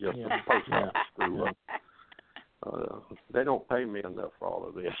 It was just the post office screw up. They don't pay me enough for all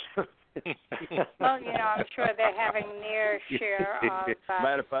of this. Well, I'm sure they're having their share of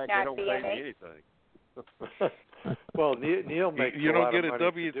matter of fact, they don't pay me anything. Well, Neil makes you a don't lot get of a money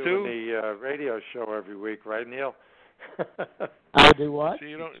W-2? for doing the radio show every week, right, Neil? I do what? So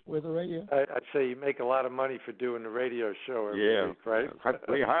you don't... With the radio? I'd say you make a lot of money for doing the radio show every week, right?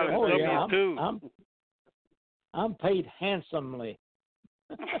 We hire W-2. I'm paid handsomely.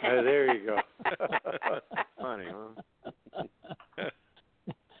 There you go. Funny, huh?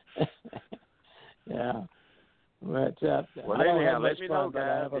 Yeah. But, well, anyhow, let me know,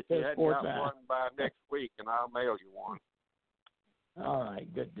 guys, if you hadn't got one by next week, and I'll mail you one. All right,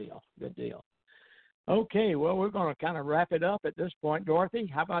 good deal. Okay, well, we're going to kind of wrap it up at this point. Dorothy,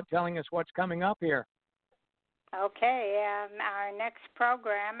 how about telling us what's coming up here? Okay, our next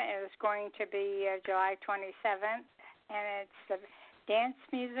program is going to be July 27th, and it's the dance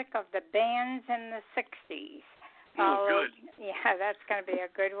music of the bands in the 60s. Good. Yeah, that's going to be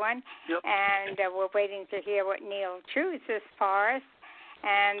a good one. Yep. And we're waiting to hear what Neil chooses for us.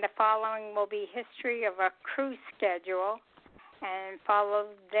 And the following will be history of a cruise schedule, and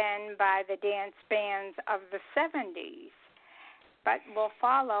followed then by the dance bands of the 70s. But we'll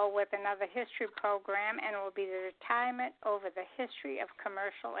follow with another history program, and it will be the retirement over the history of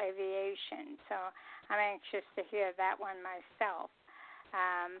commercial aviation. So I'm anxious to hear that one myself.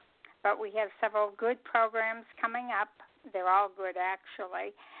 But we have several good programs coming up. They're all good,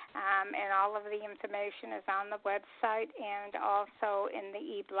 actually. And all of the information is on the website and also in the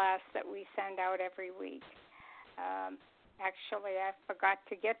e-blast that we send out every week. Actually, I forgot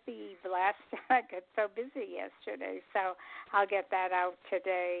to get the e-blast. I got so busy yesterday, so I'll get that out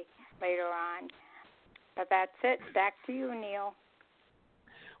today later on. But that's it. Back to you, Neil.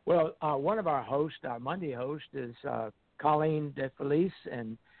 Well, one of our hosts, our Monday host, is Colleen DeFelice,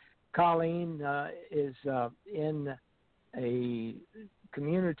 and Colleen is in a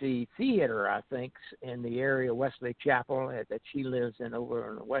community theater, I think, in the area of Wesley Chapel that she lives in over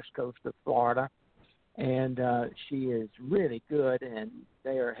on the west coast of Florida. And she is really good, and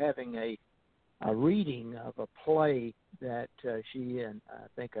they are having a reading of a play that she and I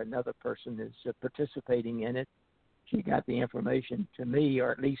think another person is participating in it. She got the information to me,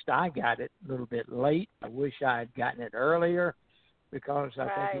 or at least I got it a little bit late. I wish I had gotten it earlier, because I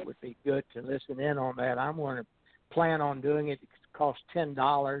think it would be good to listen in on that. I'm going to plan on doing it. It costs $10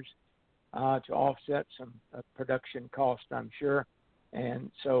 to offset some production cost, I'm sure.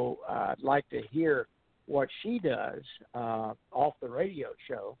 And so I'd like to hear what she does off the radio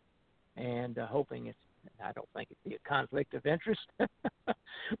show, and hoping I don't think it'd be a conflict of interest,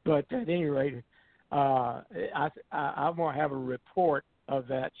 but at any rate, I'm going to have a report of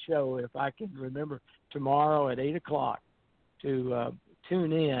that show, if I can remember, tomorrow at 8 o'clock. to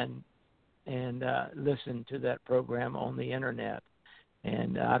tune in and listen to that program on the internet.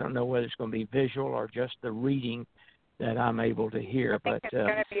 And I don't know whether it's going to be visual or just the reading that I'm able to hear. I think it's going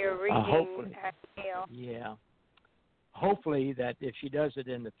to be a reading, hopefully, Neil. yeah. Hopefully that if she does it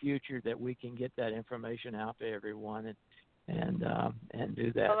in the future, that we can get that information out to everyone and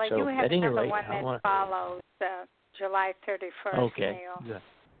do that. Well, I so do have at any another rate, one that follows July 31st. Okay. Neil. Yeah.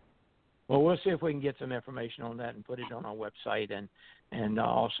 Well, we'll see if we can get some information on that and put it on our website and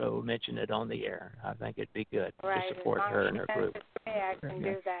also mention it on the air. I think it'd be good right. to support her and her group. I can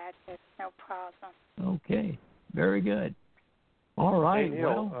do that. It's no problem. Okay. Very good. All right. Hey,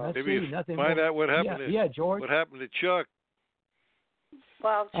 Neil, well, let's maybe see. Nothing find more. out what happened. George. What happened to Chuck?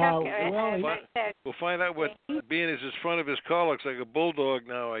 Well, Chuck, as I said, we'll find out what, being as his front of his car looks like a bulldog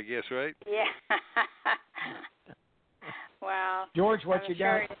now, I guess, right? Yeah. Well, George, what I'm you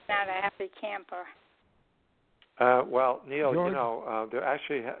sure got? he's not a happy camper. Well, Neil, George? there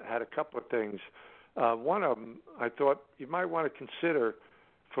actually had a couple of things. One of them I thought you might want to consider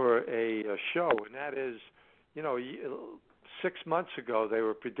for a show, and that is, 6 months ago they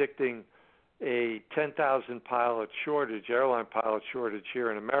were predicting a 10,000 pilot shortage, airline pilot shortage here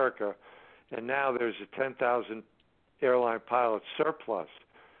in America, and now there's a 10,000 airline pilot surplus.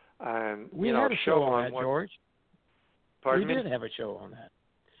 And we had a show on that, George. Pardon we me? did have a show on that.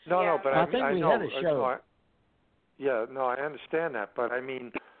 No, but I think we know, had a show. I understand that, but I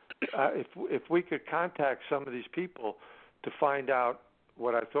mean, if we could contact some of these people to find out,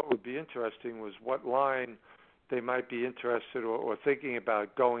 what I thought would be interesting was what line they might be interested or thinking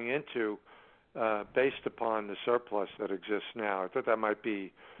about going into based upon the surplus that exists now. I thought that might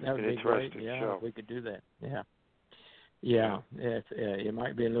be an interesting show. If we could do that. Yeah. It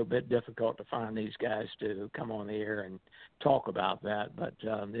might be a little bit difficult to find these guys to come on the air and talk about that, but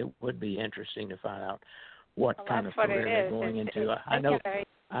it would be interesting to find out what kind of career they're going into. I know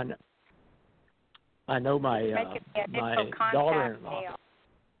my daughter-in-law.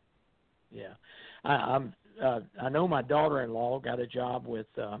 Yeah, I know my daughter-in-law got a job with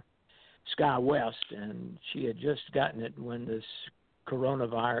Sky West, and she had just gotten it when this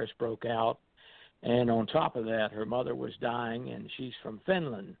coronavirus broke out. And on top of that, her mother was dying, and she's from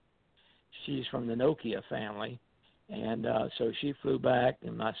Finland. She's from the Nokia family. And so she flew back,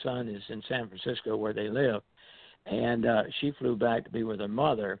 and my son is in San Francisco where they live. And she flew back to be with her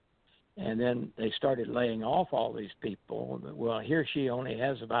mother. And then they started laying off all these people. Well, here she only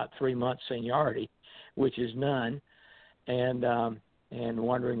has about 3 months seniority, which is none. And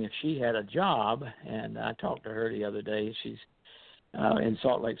wondering if she had a job. And I talked to her the other day. She's in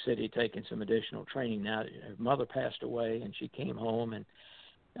Salt Lake City taking some additional training now. Her mother passed away, and she came home, and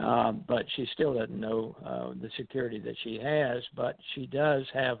but she still doesn't know the security that she has. But she does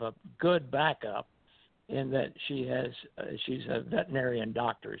have a good backup in that she's a veterinarian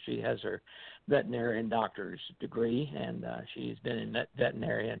doctor. She has her veterinarian doctor's degree, and she's been in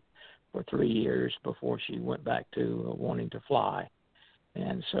veterinarian for 3 years before she went back to wanting to fly.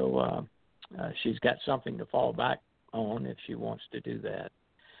 And so she's got something to fall back on if she wants to do that.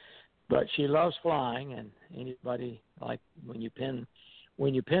 But she loves flying, and anybody, like when you pin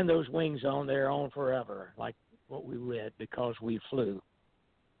those wings on, they're on forever, like what we read, because we flew.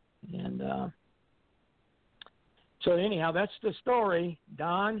 And so anyhow, that's the story.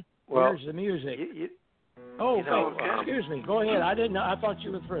 Don, here's the music. Excuse me. Go ahead. I didn't know. I thought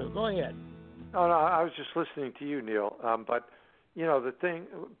you were through. Go ahead. No, I was just listening to you, Neil. But the thing,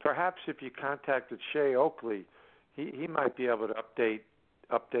 perhaps if you contacted Shay Oakley, he might be able to update,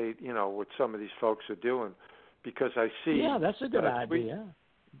 what some of these folks are doing, because I see. Yeah, that's a good idea.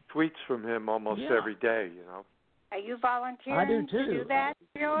 Tweets from him almost every day. Are you volunteering I do too. to do that,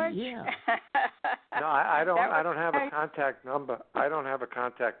 George? Yeah. No, I don't have a contact number. I don't have a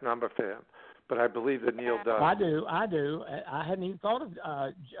contact number for him, but I believe that Neil does. I do. I hadn't even thought of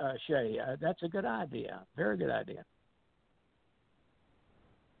Shay. That's a good idea. Very good idea.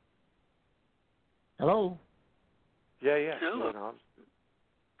 Hello? Yeah. Hello.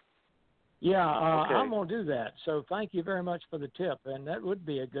 Yeah, okay. I'm going to do that. So thank you very much for the tip. And that would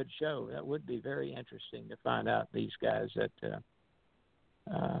be a good show. That would be very interesting to find out these guys that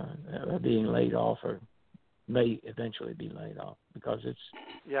are being laid off or may eventually be laid off, because it's.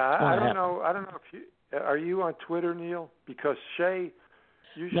 Yeah, I don't know. I don't know if are you on Twitter, Neil? Because Shay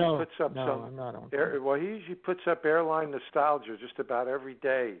usually puts up some. I'm not on Twitter. Well, he usually puts up airline nostalgia just about every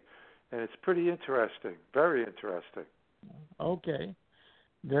day, and it's pretty interesting. Very interesting. Okay.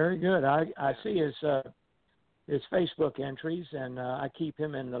 Very good. I see his Facebook entries, and I keep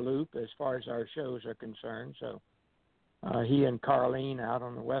him in the loop as far as our shows are concerned. So he and Carlene out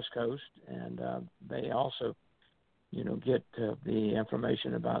on the West Coast, and they also get the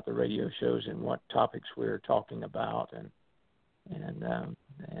information about the radio shows and what topics we're talking about, and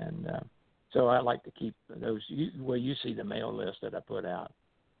so I like to keep those. You see the mail list that I put out,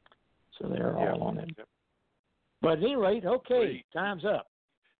 so they're all on it. Yep. But at any rate, okay, time's up.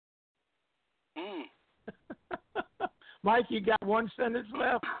 Mike, you got one sentence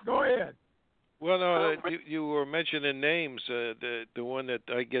left. Go ahead. Well, no, you were mentioning names. The one that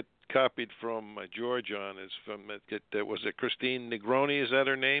I get copied from George on is from was it Christine Negroni? Is that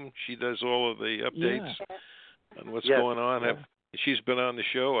her name? She does all of the updates on what's going on. Yeah. She's been on the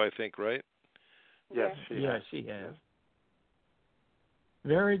show, I think, right? Yes, she has.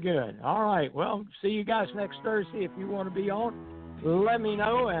 Very good. All right. Well, see you guys next Thursday. If you want to be on, let me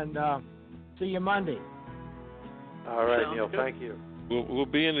know, and see you Monday. All right, Neil. Thank you. We'll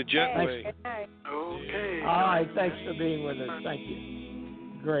be in the jetway. Okay. All right. Thanks for being with us. Thank you.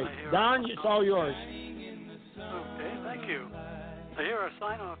 Great. Don, it's all yours. Okay, thank you. I hear our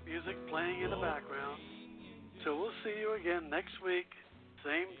sign-off music playing in the background. So we'll see you again next week,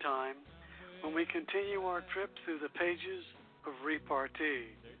 same time, when we continue our trip through the pages of Repartee,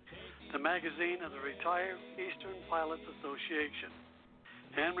 the magazine of the Retired Eastern Pilots Association.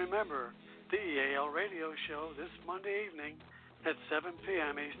 And remember, the EAL radio show this Monday evening at 7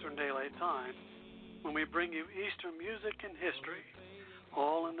 p.m. Eastern Daylight Time, when we bring you Eastern music and history,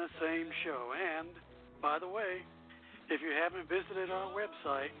 all in the same show. And, by the way, if you haven't visited our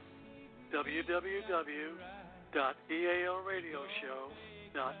website,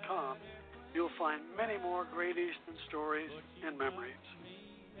 www.ealradioshow.com, you'll find many more great Eastern stories and memories.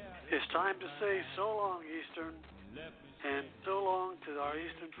 It's time to say so long, Eastern, and so long to our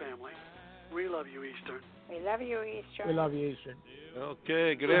Eastern family. We love you, Eastern. We love you, Eastern. We love you, Eastern.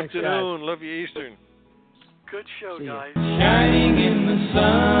 Okay, good Thanks, afternoon. guys. Love you, Eastern. Good show, guys. Shining in the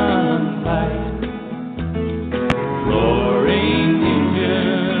sunlight, roaring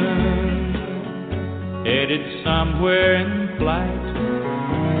engine, headed somewhere in flight.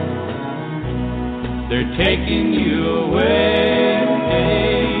 They're taking you away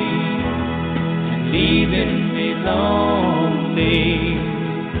and leaving me lonely.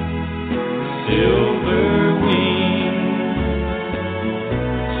 Silver wings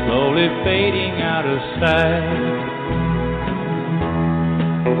slowly fading out of sight.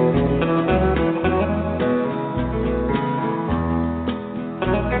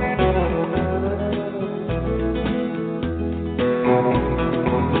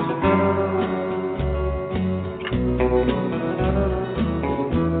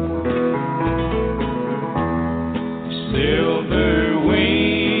 Silver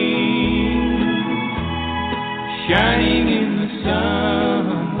wings shining in the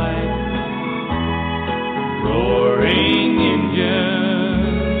sunlight, roaring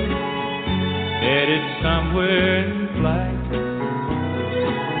engine headed somewhere in flight.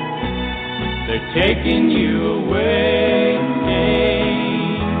 They're taking you away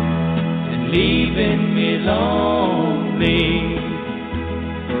and leaving me lonely.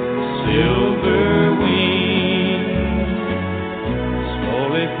 Silver wings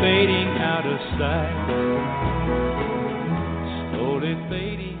slowly fading out of sight. Slowly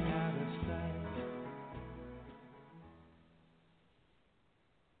fading out of sight.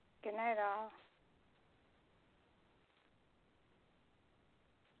 Good night, all.